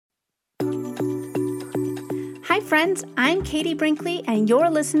friends, I'm Katie Brinkley, and you're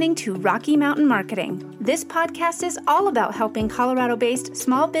listening to Rocky Mountain Marketing. This podcast is all about helping Colorado-based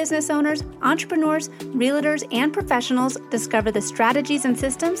small business owners, entrepreneurs, realtors, and professionals discover the strategies and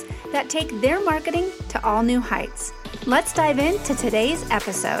systems that take their marketing to all new heights. Let's dive into today's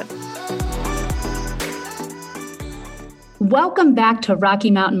episode. Welcome back to Rocky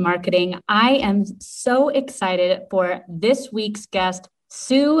Mountain Marketing. I am so excited for this week's guest,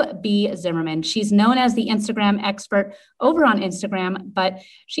 Sue B. Zimmerman. She's known as the Instagram expert over on Instagram, but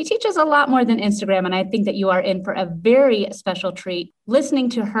she teaches a lot more than Instagram. And I think that you are in for a very special treat listening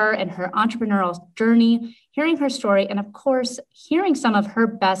to her and her entrepreneurial journey, hearing her story, and of course, hearing some of her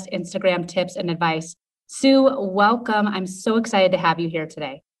best Instagram tips and advice. Sue, welcome. I'm so excited to have you here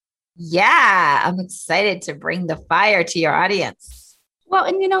today. Yeah, I'm excited to bring the fire to your audience. Well,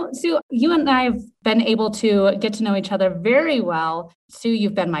 and Sue, you and I have been able to get to know each other very well. Sue,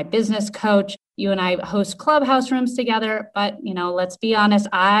 you've been my business coach. You and I host clubhouse rooms together. But, let's be honest,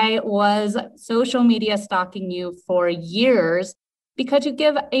 I was social media stalking you for years because you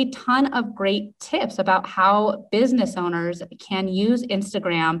give a ton of great tips about how business owners can use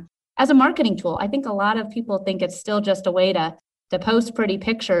Instagram as a marketing tool. I think a lot of people think it's still just a way to post pretty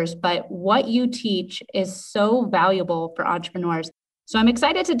pictures, but what you teach is so valuable for entrepreneurs. So I'm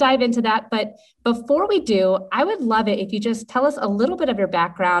excited to dive into that. But before we do, I would love it if you just tell us a little bit of your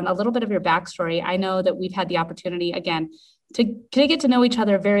background, a little bit of your backstory. I know that we've had the opportunity, again, to get to know each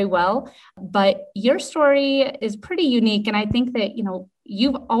other very well, but your story is pretty unique. And I think that,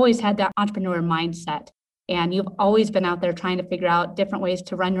 you've always had that entrepreneur mindset and you've always been out there trying to figure out different ways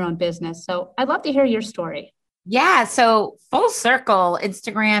to run your own business. So I'd love to hear your story. Yeah. So full circle,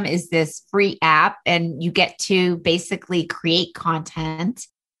 Instagram is this free app and you get to basically create content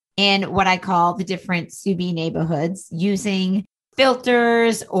in what I call the different Sue B neighborhoods using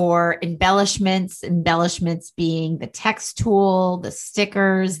filters or embellishments being the text tool, the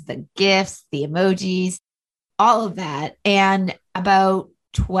stickers, the GIFs, the emojis, all of that. And about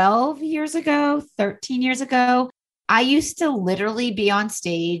 13 years ago, I used to literally be on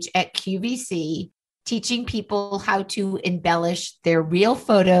stage at QVC teaching people how to embellish their real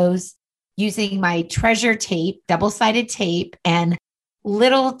photos using my treasure tape, double-sided tape, and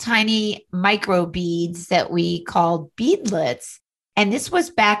little tiny micro beads that we called beadlets. And this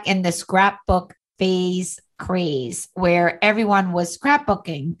was back in the scrapbook phase craze where everyone was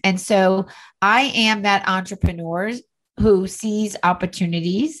scrapbooking. And so I am that entrepreneur who sees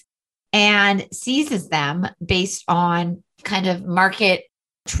opportunities and seizes them based on kind of market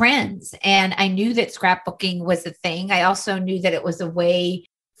trends. And I knew that scrapbooking was a thing. I also knew that it was a way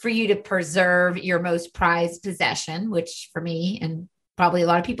for you to preserve your most prized possession, which for me and probably a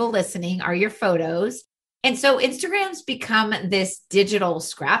lot of people listening are your photos. And so Instagram's become this digital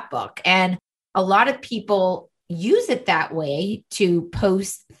scrapbook, and a lot of people use it that way to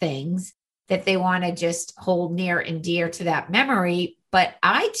post things that they want to just hold near and dear to that memory. But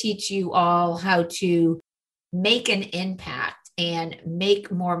I teach you all how to make an impact and make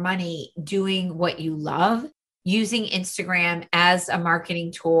more money doing what you love, using Instagram as a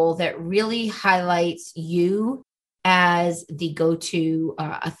marketing tool that really highlights you as the go-to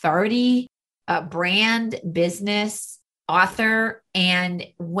authority, brand, business, author. And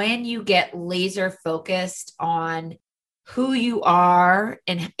when you get laser focused on who you are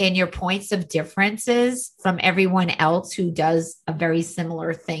and your points of differences from everyone else who does a very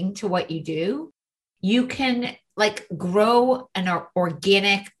similar thing to what you do, you can grow an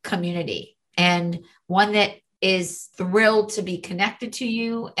organic community and one that is thrilled to be connected to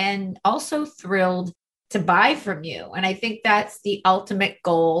you and also thrilled to buy from you. And I think that's the ultimate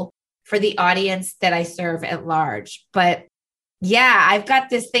goal for the audience that I serve at large. But yeah, I've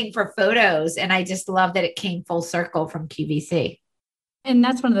got this thing for photos and I just love that it came full circle from QVC. And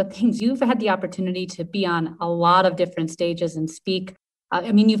that's one of the things. You've had the opportunity to be on a lot of different stages and speak.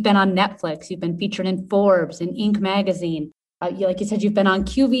 You've been on Netflix, you've been featured in Forbes and Inc. magazine. Like you said, you've been on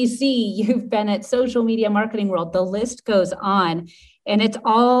QVC, you've been at Social Media Marketing World. The list goes on. And it's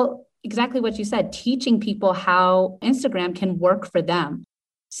all exactly what you said, teaching people how Instagram can work for them.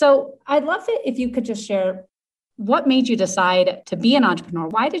 So I'd love it if you could just share what made you decide to be an entrepreneur.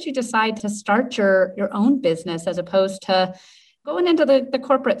 Why did you decide to start your own business as opposed to going into the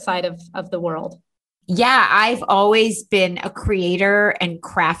corporate side of the world? Yeah, I've always been a creator and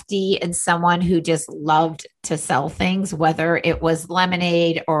crafty and someone who just loved to sell things, whether it was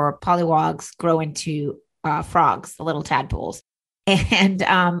lemonade or pollywogs grow into frogs, the little tadpoles, and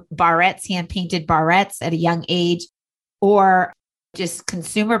barrettes, hand-painted barrettes at a young age, or just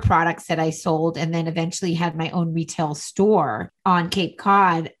consumer products that I sold and then eventually had my own retail store on Cape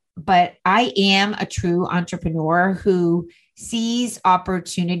Cod. but I am a true entrepreneur who sees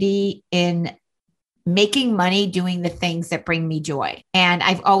opportunity in making money doing the things that bring me joy. And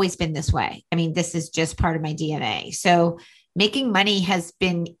I've always been this way. I mean, this is just part of my DNA. So making money has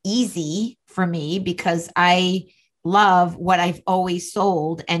been easy for me because I love what I've always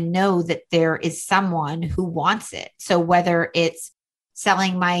sold and know that there is someone who wants it. So whether it's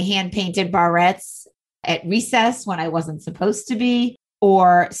selling my hand painted barrettes at recess when I wasn't supposed to be,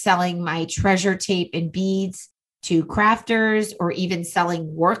 or selling my treasure tape and beads to crafters, or even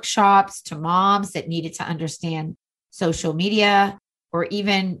selling workshops to moms that needed to understand social media, or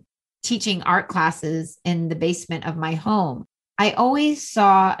even teaching art classes in the basement of my home. I always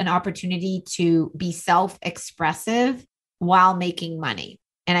saw an opportunity to be self-expressive while making money.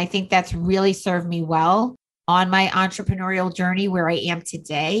 And I think that's really served me well on my entrepreneurial journey where I am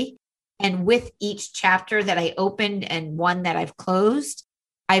today. And with each chapter that I opened and one that I've closed,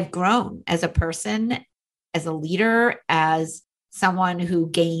 I've grown as a person, as a leader, as someone who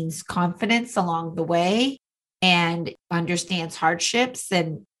gains confidence along the way and understands hardships,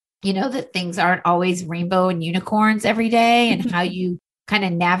 and that things aren't always rainbow and unicorns every day, and how you kind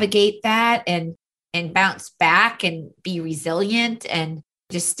of navigate that and bounce back and be resilient and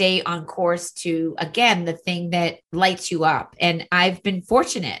just stay on course to, again, the thing that lights you up. And I've been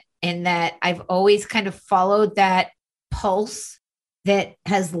fortunate in that I've always kind of followed that pulse that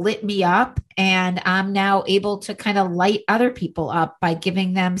has lit me up. And I'm now able to kind of light other people up by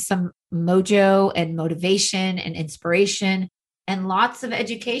giving them some mojo and motivation and inspiration and lots of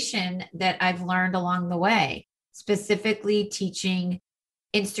education that I've learned along the way, specifically teaching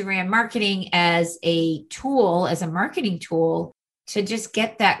Instagram marketing as a tool, as a marketing tool to just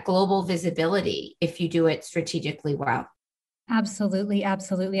get that global visibility if you do it strategically well. Absolutely.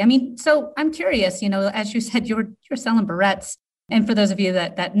 Absolutely. I mean, so I'm curious, as you said, you're selling barrettes. And for those of you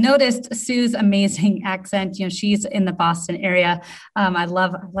that noticed Sue's amazing accent, she's in the Boston area. I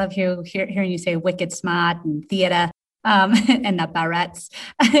love hearing you say wicked smart and theater and the barrettes.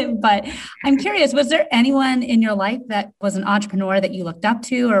 But I'm curious, was there anyone in your life that was an entrepreneur that you looked up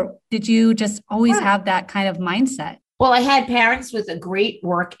to, or did you just always have that kind of mindset? Well, I had parents with a great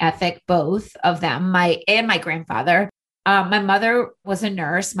work ethic, both of them, my grandfather. My mother was a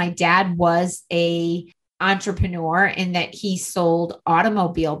nurse. My dad was a entrepreneur in that he sold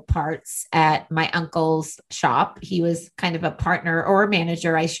automobile parts at my uncle's shop. He was kind of a partner or a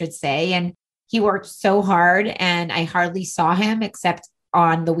manager, I should say. And he worked so hard, and I hardly saw him except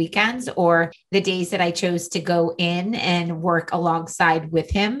on the weekends or the days that I chose to go in and work alongside with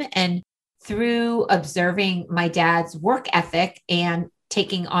him. And through observing my dad's work ethic and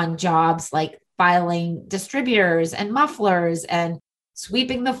taking on jobs like filing distributors and mufflers and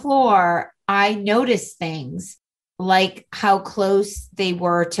sweeping the floor, I noticed things like how close they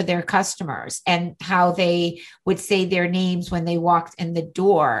were to their customers and how they would say their names when they walked in the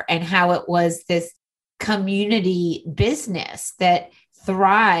door, and how it was this community business that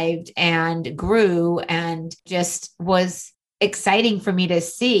thrived and grew and just was exciting for me to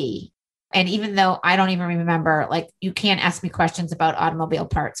see. And even though I don't even remember, like, you can't ask me questions about automobile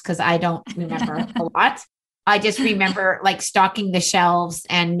parts because I don't remember a lot. I just remember like stocking the shelves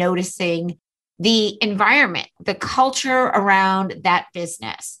and noticing the environment, the culture around that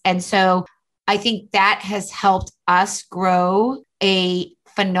business. And so I think that has helped us grow a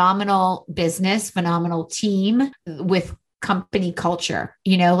phenomenal business, phenomenal team with company culture,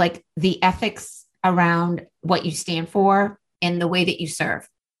 like the ethics around what you stand for and the way that you serve.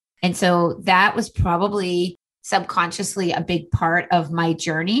 And so that was probably subconsciously a big part of my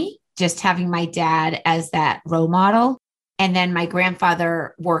journey, just having my dad as that role model. And then my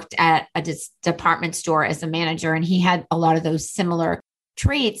grandfather worked at a department store as a manager, and he had a lot of those similar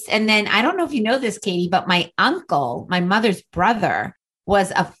traits. And then I don't know if you know this, Katie, but my uncle, my mother's brother,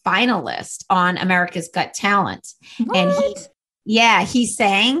 was a finalist on America's Got Talent. What? And he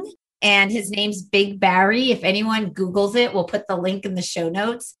sang, and his name's Big Barry. If anyone Googles it, we'll put the link in the show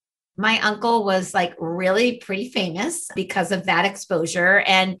notes. My uncle was like really pretty famous because of that exposure.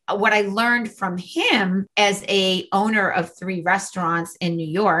 And what I learned from him as a owner of 3 restaurants in New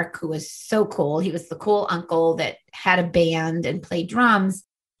York, who was so cool. He was the cool uncle that had a band and played drums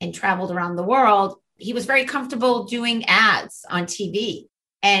and traveled around the world. He was very comfortable doing ads on TV.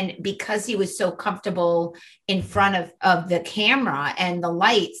 And because he was so comfortable in front of the camera and the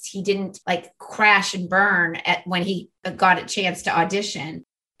lights, he didn't like crash and burn when he got a chance to audition,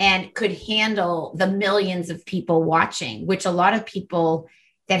 and could handle the millions of people watching, which a lot of people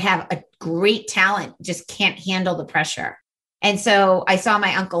that have a great talent just can't handle the pressure. And so I saw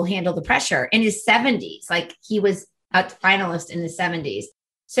my uncle handle the pressure in his 70s, like he was a finalist in his 70s.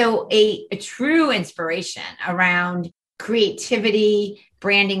 So a true inspiration around creativity,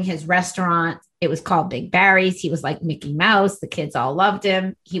 branding his restaurant. It was called Big Barry's. He was like Mickey Mouse. The kids all loved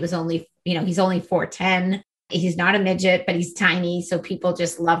him. He was only, he's only 4'10". He's not a midget, but he's tiny. So people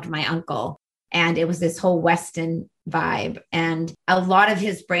just loved my uncle. And it was this whole Weston vibe. And a lot of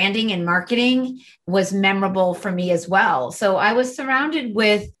his branding and marketing was memorable for me as well. So I was surrounded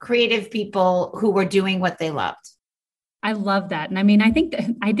with creative people who were doing what they loved. I love that. And I mean, I think that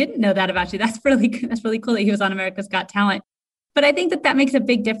I didn't know that about you. That's really cool that he was on America's Got Talent. But I think that makes a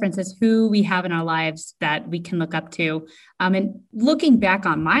big difference is who we have in our lives that we can look up to. And looking back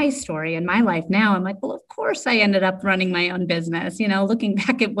on my story and my life now, I'm like, well, of course I ended up running my own business. Looking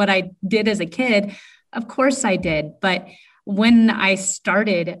back at what I did as a kid, of course I did. But when I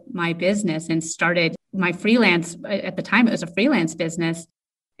started my business and started my freelance, at the time it was a freelance business,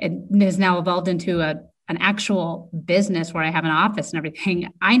 it has now evolved into an actual business where I have an office and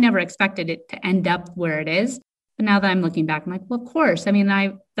everything. I never expected it to end up where it is. But now that I'm looking back, I'm like, well, of course. I mean,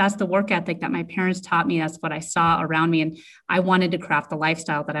 that's the work ethic that my parents taught me. That's what I saw around me. And I wanted to craft the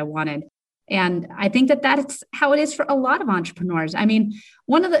lifestyle that I wanted. And I think that that's how it is for a lot of entrepreneurs. I mean,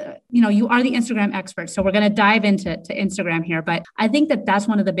 one of the, you are the Instagram expert. So we're going to dive into Instagram here. But I think that that's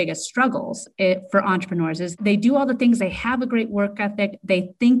one of the biggest struggles for entrepreneurs is they do all the things. They have a great work ethic.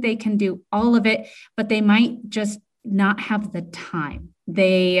 They think they can do all of it, but they might just not have the time.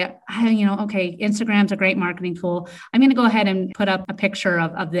 Okay, Instagram's a great marketing tool. I'm going to go ahead and put up a picture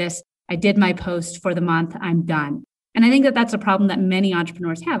of this. I did my post for the month. I'm done. And I think that that's a problem that many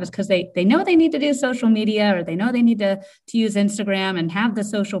entrepreneurs have is because they know they need to do social media or they know they need to use Instagram and have the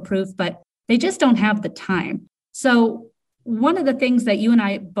social proof, but they just don't have the time. So one of the things that you and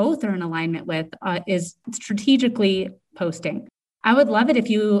I both are in alignment with is strategically posting. I would love it if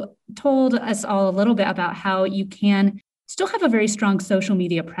you told us all a little bit about how you can still have a very strong social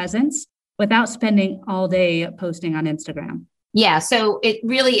media presence without spending all day posting on Instagram. Yeah. So it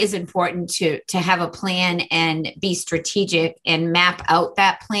really is important to have a plan and be strategic and map out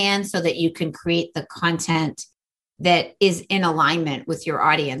that plan so that you can create the content that is in alignment with your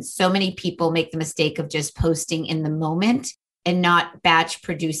audience. So many people make the mistake of just posting in the moment and not batch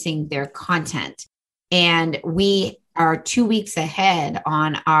producing their content. And we are 2 weeks ahead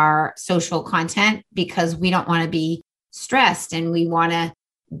on our social content because we don't want to be stressed and we want to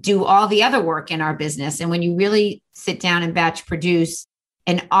do all the other work in our business. And when you really sit down and batch produce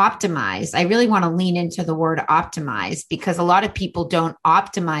and optimize, I really want to lean into the word optimize because a lot of people don't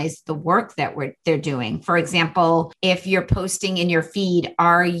optimize the work that they're doing. For example, if you're posting in your feed,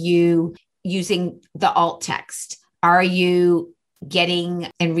 are you using the alt text? Are you getting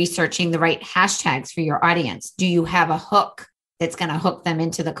and researching the right hashtags for your audience? Do you have a hook that's going to hook them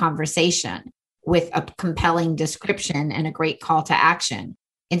into the conversation with a compelling description and a great call to action?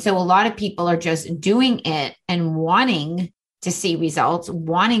 And so a lot of people are just doing it and wanting to see results,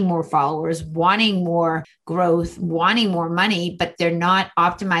 wanting more followers, wanting more growth, wanting more money, but they're not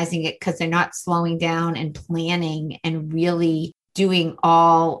optimizing it because they're not slowing down and planning and really doing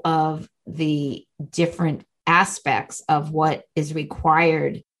all of the different aspects of what is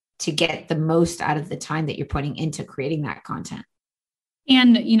required to get the most out of the time that you're putting into creating that content.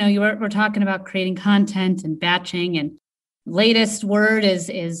 And, we're talking about creating content and batching, and latest word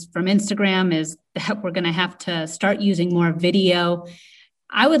is from Instagram is that we're going to have to start using more video.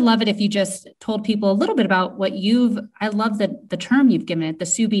 I would love it if you just told people a little bit about I love the term you've given it, the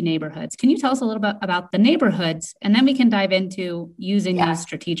Subi neighborhoods. Can you tell us a little bit about the neighborhoods? And then we can dive into using those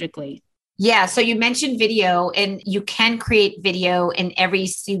strategically. Yeah. So you mentioned video, and you can create video in every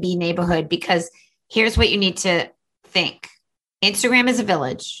Subi neighborhood because here's what you need to think. Instagram is a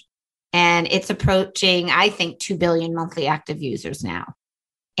village and it's approaching, I think, 2 billion monthly active users now.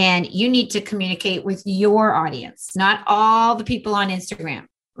 And you need to communicate with your audience, not all the people on Instagram,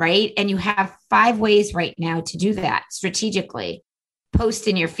 right? And you have 5 ways right now to do that strategically. Post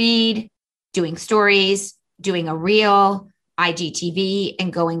in your feed, doing stories, doing a reel, IGTV,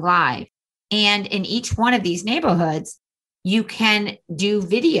 and going live. And in each one of these neighborhoods, you can do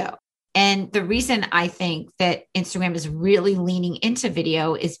video. And the reason I think that Instagram is really leaning into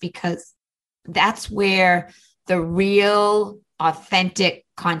video is because that's where the real, authentic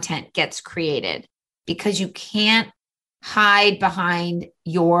content gets created, because you can't hide behind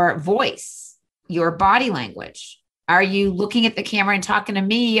your voice, your body language. Are you looking at the camera and talking to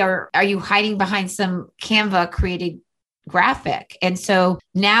me, or are you hiding behind some Canva created graphic? And so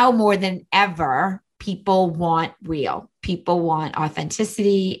now more than ever, people want real. People want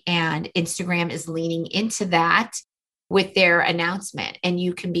authenticity, and Instagram is leaning into that with their announcement. And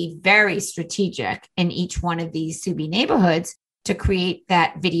you can be very strategic in each one of these Subi neighborhoods to create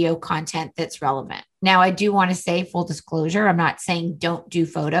that video content that's relevant. Now, I do want to say full disclosure, I'm not saying don't do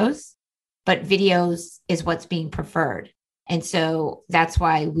photos, but videos is what's being preferred. And so that's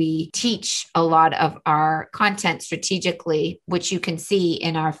why we teach a lot of our content strategically, which you can see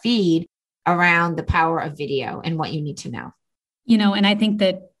in our feed around the power of video and what you need to know. And I think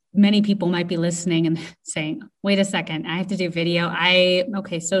that many people might be listening and saying, wait a second, I have to do video.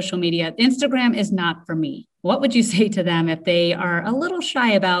 Social media, Instagram is not for me. What would you say to them if they are a little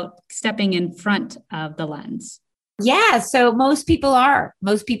shy about stepping in front of the lens? Yeah. So most people are.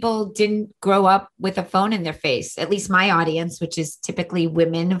 Most people didn't grow up with a phone in their face, at least my audience, which is typically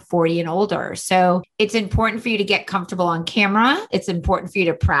women 40 and older. So it's important for you to get comfortable on camera. It's important for you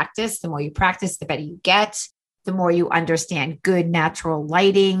to practice. The more you practice, the better you get. The more you understand good natural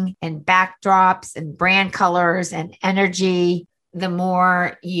lighting and backdrops and brand colors and energy, the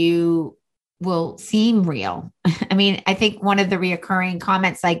more you will seem real. I mean, I think one of the reoccurring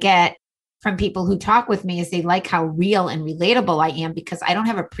comments I get from people who talk with me is they like how real and relatable I am because I don't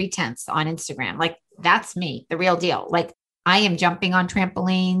have a pretense on Instagram. Like that's me, the real deal. Like I am jumping on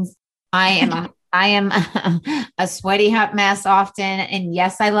trampolines. I am a sweaty hot mess often. And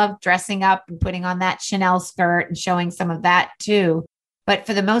yes, I love dressing up and putting on that Chanel skirt and showing some of that too. But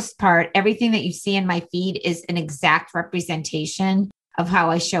for the most part, everything that you see in my feed is an exact representation of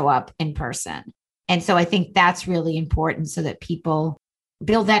how I show up in person. And so I think that's really important so that people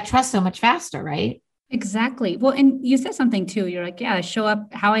build that trust so much faster, right? Exactly. Well, and you said something too. You're like, yeah, I show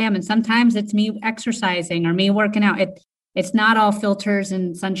up how I am. And sometimes it's me exercising or me working out. It's not all filters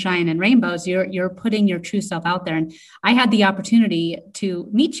and sunshine and rainbows. You're putting your true self out there. And I had the opportunity to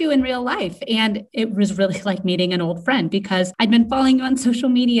meet you in real life. And it was really like meeting an old friend because I'd been following you on social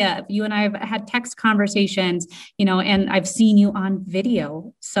media. You and I have had text conversations, and I've seen you on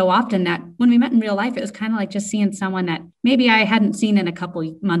video so often that when we met in real life, it was kind of like just seeing someone that maybe I hadn't seen in a couple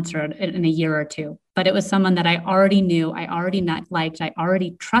of months or in a year or two. But it was someone that I already knew, I already not liked, I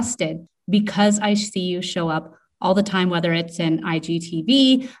already trusted because I see you show up all the time, whether it's in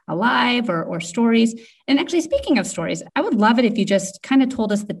IGTV, live or stories. And actually, speaking of stories, I would love it if you just kind of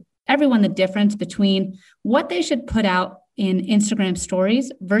told us everyone the difference between what they should put out in Instagram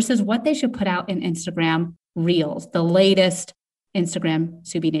stories versus what they should put out in Instagram Reels, the latest Instagram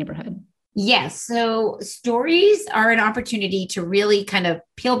Subi neighborhood. Yes. So stories are an opportunity to really kind of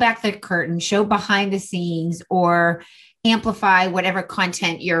peel back the curtain, show behind the scenes, or amplify whatever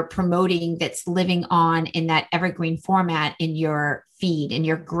content you're promoting that's living on in that evergreen format in your feed, in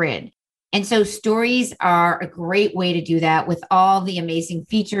your grid. And so stories are a great way to do that with all the amazing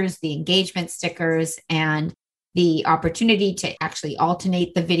features, the engagement stickers, and the opportunity to actually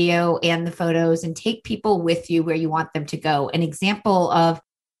alternate the video and the photos and take people with you where you want them to go. An example of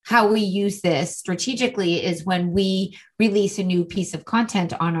how we use this strategically is when we release a new piece of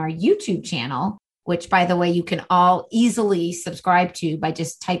content on our YouTube channel, which, by the way, you can all easily subscribe to by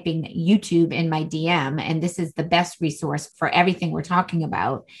just typing YouTube in my DM. And this is the best resource for everything we're talking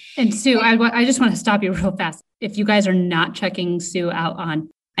about. And Sue, I just want to stop you real fast. If you guys are not checking Sue out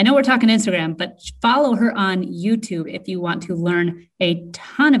I know we're talking Instagram, but follow her on YouTube if you want to learn a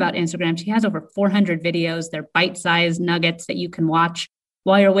ton about Instagram. She has over 400 videos. They're bite-sized nuggets that you can watch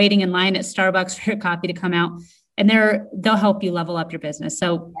while you're waiting in line at Starbucks for your coffee to come out. And they'll help you level up your business.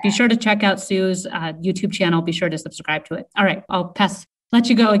 So be sure to check out Sue's YouTube channel. Be sure to subscribe to it. All right, I'll let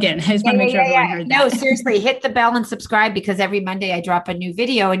you go again. I just want to make sure everyone heard that. No, seriously, hit the bell and subscribe because every Monday I drop a new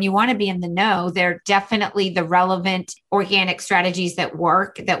video and you want to be in the know. They're definitely the relevant organic strategies that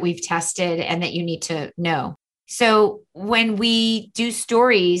work that we've tested and that you need to know. So when we do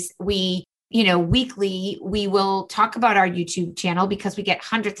stories, weekly, we will talk about our YouTube channel because we get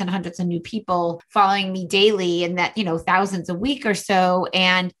hundreds and hundreds of new people following me daily and that, thousands a week or so.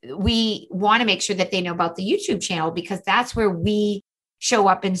 And we want to make sure that they know about the YouTube channel because that's where we show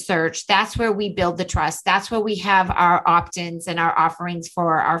up in search. That's where we build the trust. That's where we have our opt-ins and our offerings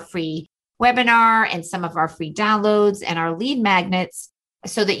for our free webinar and some of our free downloads and our lead magnets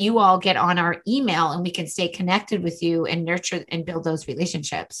so that you all get on our email and we can stay connected with you and nurture and build those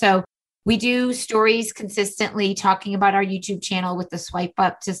relationships. So we do stories consistently talking about our YouTube channel with the swipe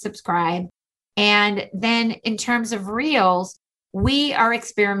up to subscribe. And then in terms of Reels, we are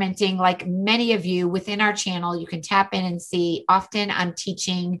experimenting like many of you within our channel. You can tap in and see. Often I'm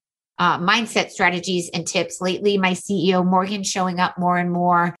teaching mindset strategies and tips. Lately, my CEO, Morgan, showing up more and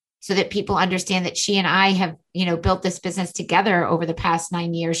more so that people understand that she and I have, built this business together over the past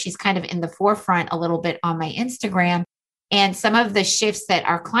 9 years. She's kind of in the forefront a little bit on my Instagram. And some of the shifts that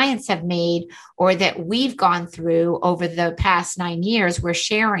our clients have made or that we've gone through over the past 9 years, we're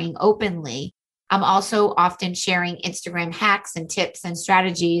sharing openly I'm also often sharing Instagram hacks and tips and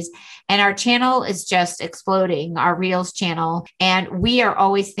strategies. And our channel is just exploding, our Reels channel. And we are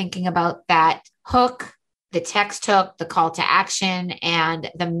always thinking about that hook, the text hook, the call to action, and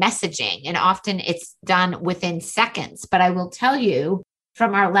the messaging. And often it's done within seconds. But I will tell you,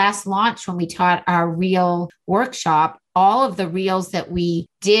 from our last launch, when we taught our Reel workshop, all of the reels that we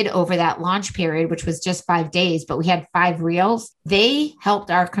did over that launch period, which was just 5 days, but we had 5 reels, they helped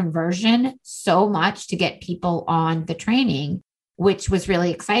our conversion so much to get people on the training, which was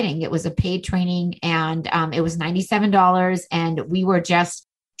really exciting. It was a paid training and it was $97. And we were just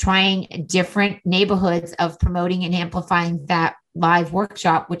trying different neighborhoods of promoting and amplifying that live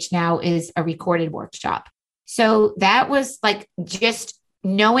workshop, which now is a recorded workshop. So that was like just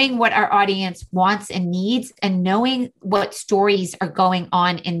knowing what our audience wants and needs and knowing what stories are going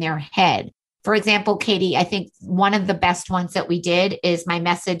on in their head. For example, Katie, I think one of the best ones that we did is my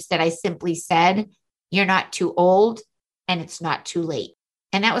message that I simply said, you're not too old and it's not too late.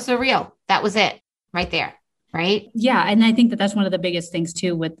 And that was the reel. That was it right there. Right. Yeah. And I think that that's one of the biggest things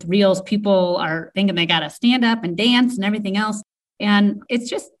too with reels. People are thinking they got to stand up and dance and everything else. And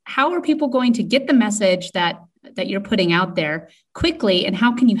it's just, how are people going to get the message that you're putting out there quickly, and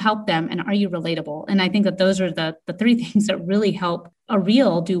how can you help them, and are you relatable? And I think that those are the 3 things that really help a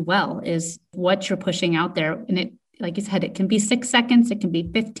reel do well, is what you're pushing out there. And it, like you said, it can be 6 seconds, it can be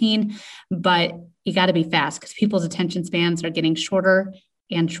 15, but you got to be fast because people's attention spans are getting shorter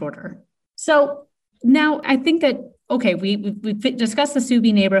and shorter. So now I think that, okay, we've discussed the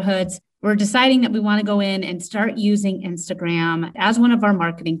Subi neighborhoods. We're deciding that we want to go in and start using Instagram as one of our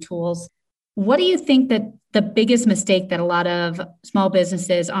marketing tools. What do you think that the biggest mistake that a lot of small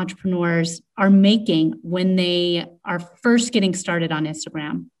businesses, entrepreneurs are making when they are first getting started on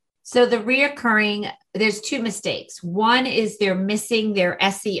Instagram? So there's 2 mistakes. One is they're missing their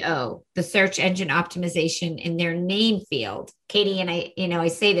SEO, the search engine optimization, in their name field. Katie, and I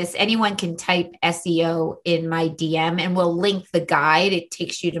say this, anyone can type SEO in my DM and we'll link the guide. It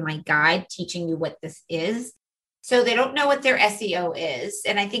takes you to my guide teaching you what this is. So they don't know what their SEO is.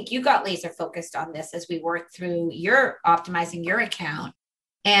 And I think you got laser focused on this as we worked through your optimizing your account.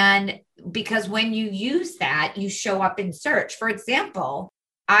 And because when you use that, you show up in search. For example,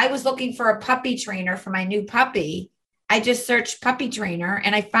 I was looking for a puppy trainer for my new puppy. I just searched puppy trainer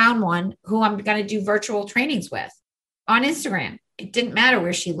and I found one who I'm going to do virtual trainings with on Instagram. It didn't matter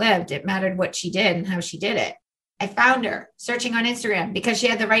where she lived. It mattered what she did and how she did it. I found her searching on Instagram because she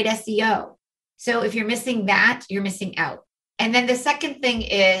had the right SEO. So if you're missing that, you're missing out. And then the second thing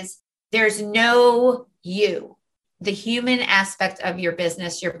is there's no you. The human aspect of your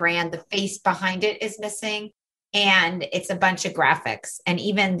business, your brand, the face behind it is missing. And it's a bunch of graphics. And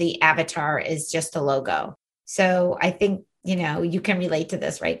even the avatar is just a logo. So I think, you can relate to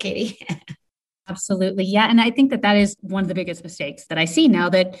this, right, Katie? Absolutely. Yeah. And I think that that is one of the biggest mistakes that I see now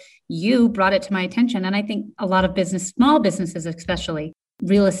that you brought it to my attention. And I think a lot of small businesses, especially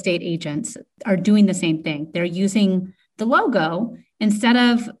real estate agents, are doing the same thing. They're using the logo instead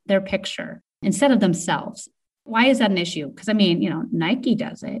of their picture, instead of themselves. Why is that an issue? Because Nike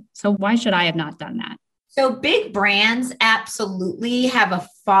does it. So why should I have not done that? So big brands absolutely have a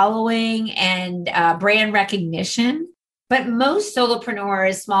following and brand recognition, but most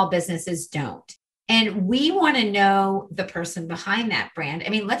solopreneurs, small businesses don't. And we want to know the person behind that brand. I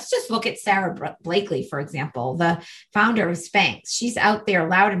mean, let's just look at Sarah Blakely, for example, the founder of Spanx. She's out there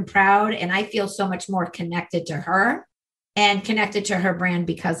loud and proud, and I feel so much more connected to her and connected to her brand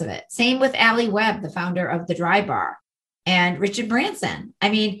because of it. Same with Allie Webb, the founder of the Dry Bar, and Richard Branson. I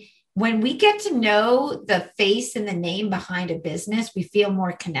mean, when we get to know the face and the name behind a business, we feel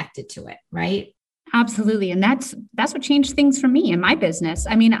more connected to it, right? Absolutely. And that's what changed things for me in my business.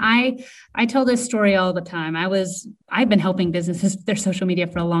 I mean, I tell this story all the time. I've been helping businesses with their social media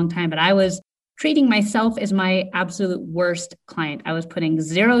for a long time, but I was treating myself as my absolute worst client. I was putting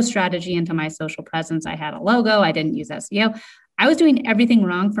zero strategy into my social presence. I had a logo. I didn't use SEO. I was doing everything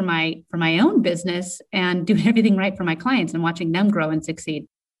wrong for my own business and doing everything right for my clients and watching them grow and succeed.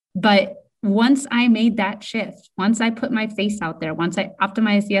 But once I made that shift, once I put my face out there, once I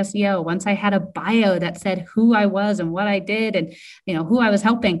optimized the SEO, once I had a bio that said who I was and what I did and, who I was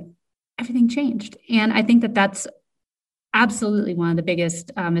helping, everything changed. And I think that that's absolutely one of the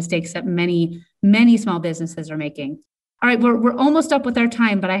biggest mistakes that many, many small businesses are making. All right, we're almost up with our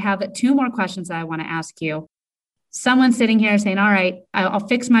time, but I have 2 more questions that I want to ask you. someone sitting here saying, all right, I'll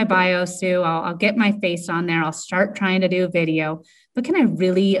fix my bio, Sue. I'll get my face on there. I'll start trying to do video. But can I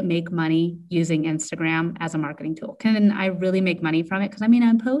really make money using Instagram as a marketing tool? Can I really make money from it? Because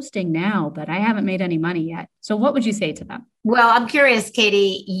I'm posting now, but I haven't made any money yet. So what would you say to them? Well, I'm curious,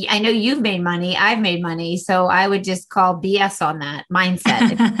 Katie. I know you've made money. I've made money. So I would just call BS on that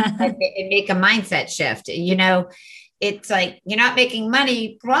mindset and make a mindset shift. It's like you're not making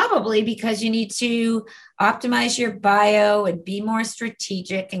money probably because you need to optimize your bio and be more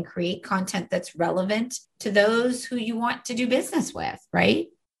strategic and create content that's relevant to those who you want to do business with, right?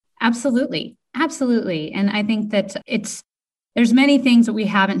 Absolutely. Absolutely. And I think that there's many things that we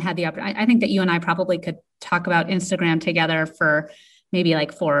haven't had the opportunity. I think that you and I probably could talk about Instagram together for maybe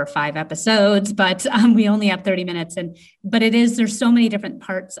like 4 or 5 episodes, but we only have 30 minutes. But there's so many different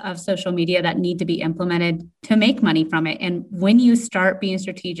parts of social media that need to be implemented to make money from it. And when you start being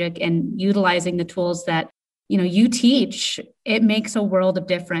strategic and utilizing the tools that, you teach, it makes a world of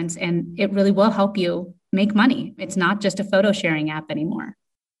difference and it really will help you make money. It's not just a photo sharing app anymore.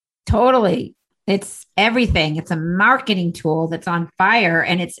 Totally. It's everything. It's a marketing tool that's on fire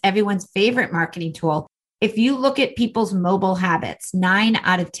and it's everyone's favorite marketing tool. If you look at people's mobile habits, 9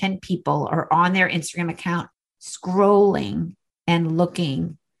 out of 10 people are on their Instagram account scrolling and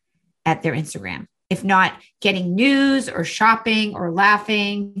looking at their Instagram. If not getting news or shopping or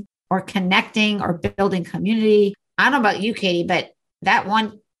laughing or connecting or building community. I don't know about you, Katie, but that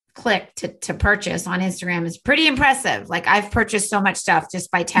one click to purchase on Instagram is pretty impressive. Like I've purchased so much stuff just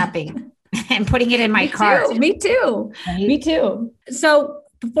by tapping and putting it in my cart. Me too. Right? Me too. So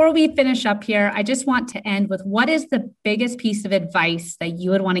before we finish up here, I just want to end with what is the biggest piece of advice that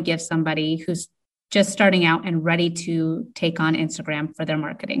you would want to give somebody who's just starting out and ready to take on Instagram for their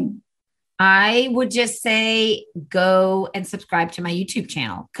marketing? I would just say go and subscribe to my YouTube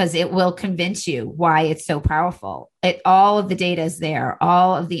channel because it will convince you why it's so powerful. All of the data is there.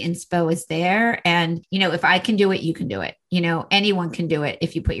 All of the inspo is there. And, if I can do it, you can do it. Anyone can do it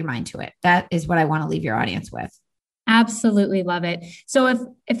if you put your mind to it. That is what I want to leave your audience with. Absolutely love it.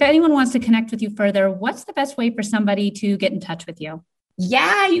 So if anyone wants to connect with you further, what's the best way for somebody to get in touch with you?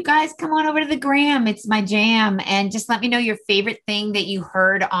 Yeah, you guys come on over to the gram. It's my jam. And just let me know your favorite thing that you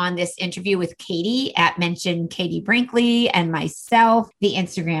heard on this interview with Katie mention Katie Brinkley and myself, the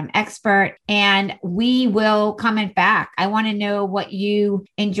Instagram expert. And we will comment back. I want to know what you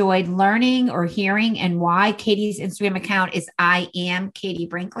enjoyed learning or hearing and why. Katie's Instagram account is I am Katie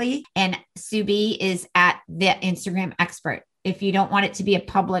Brinkley and Sue B is at the Instagram expert. If you don't want it to be a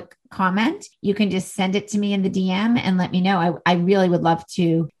public comment, you can just send it to me in the DM and let me know. I really would love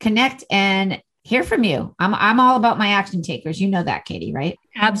to connect and hear from you. I'm all about my action takers. You know that, Katie, right?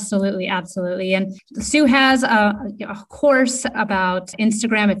 Absolutely. Absolutely. And Sue has a course about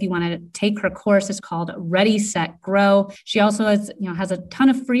Instagram. If you want to take her course, it's called Ready, Set, Grow. She also has a ton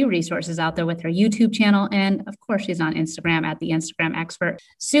of free resources out there with her YouTube channel. And of course, she's on Instagram at the Instagram expert.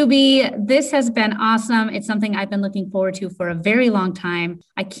 Sue B, this has been awesome. It's something I've been looking forward to for a very long time.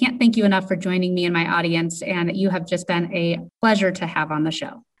 I can't thank you enough for joining me and my audience. And you have just been a pleasure to have on the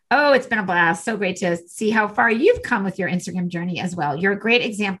show. Oh, it's been a blast. So great to see how far you've come with your Instagram journey as well. You're a great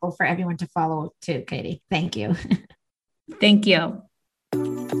example for everyone to follow too, Katie. Thank you. Thank you.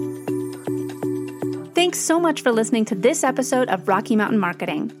 Thanks so much for listening to this episode of Rocky Mountain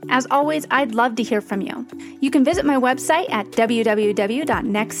Marketing. As always, I'd love to hear from you. You can visit my website at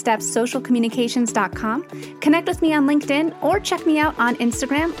www.nextstepsocialcommunications.com, connect with me on LinkedIn, or check me out on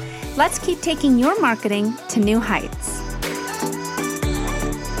Instagram. Let's keep taking your marketing to new heights.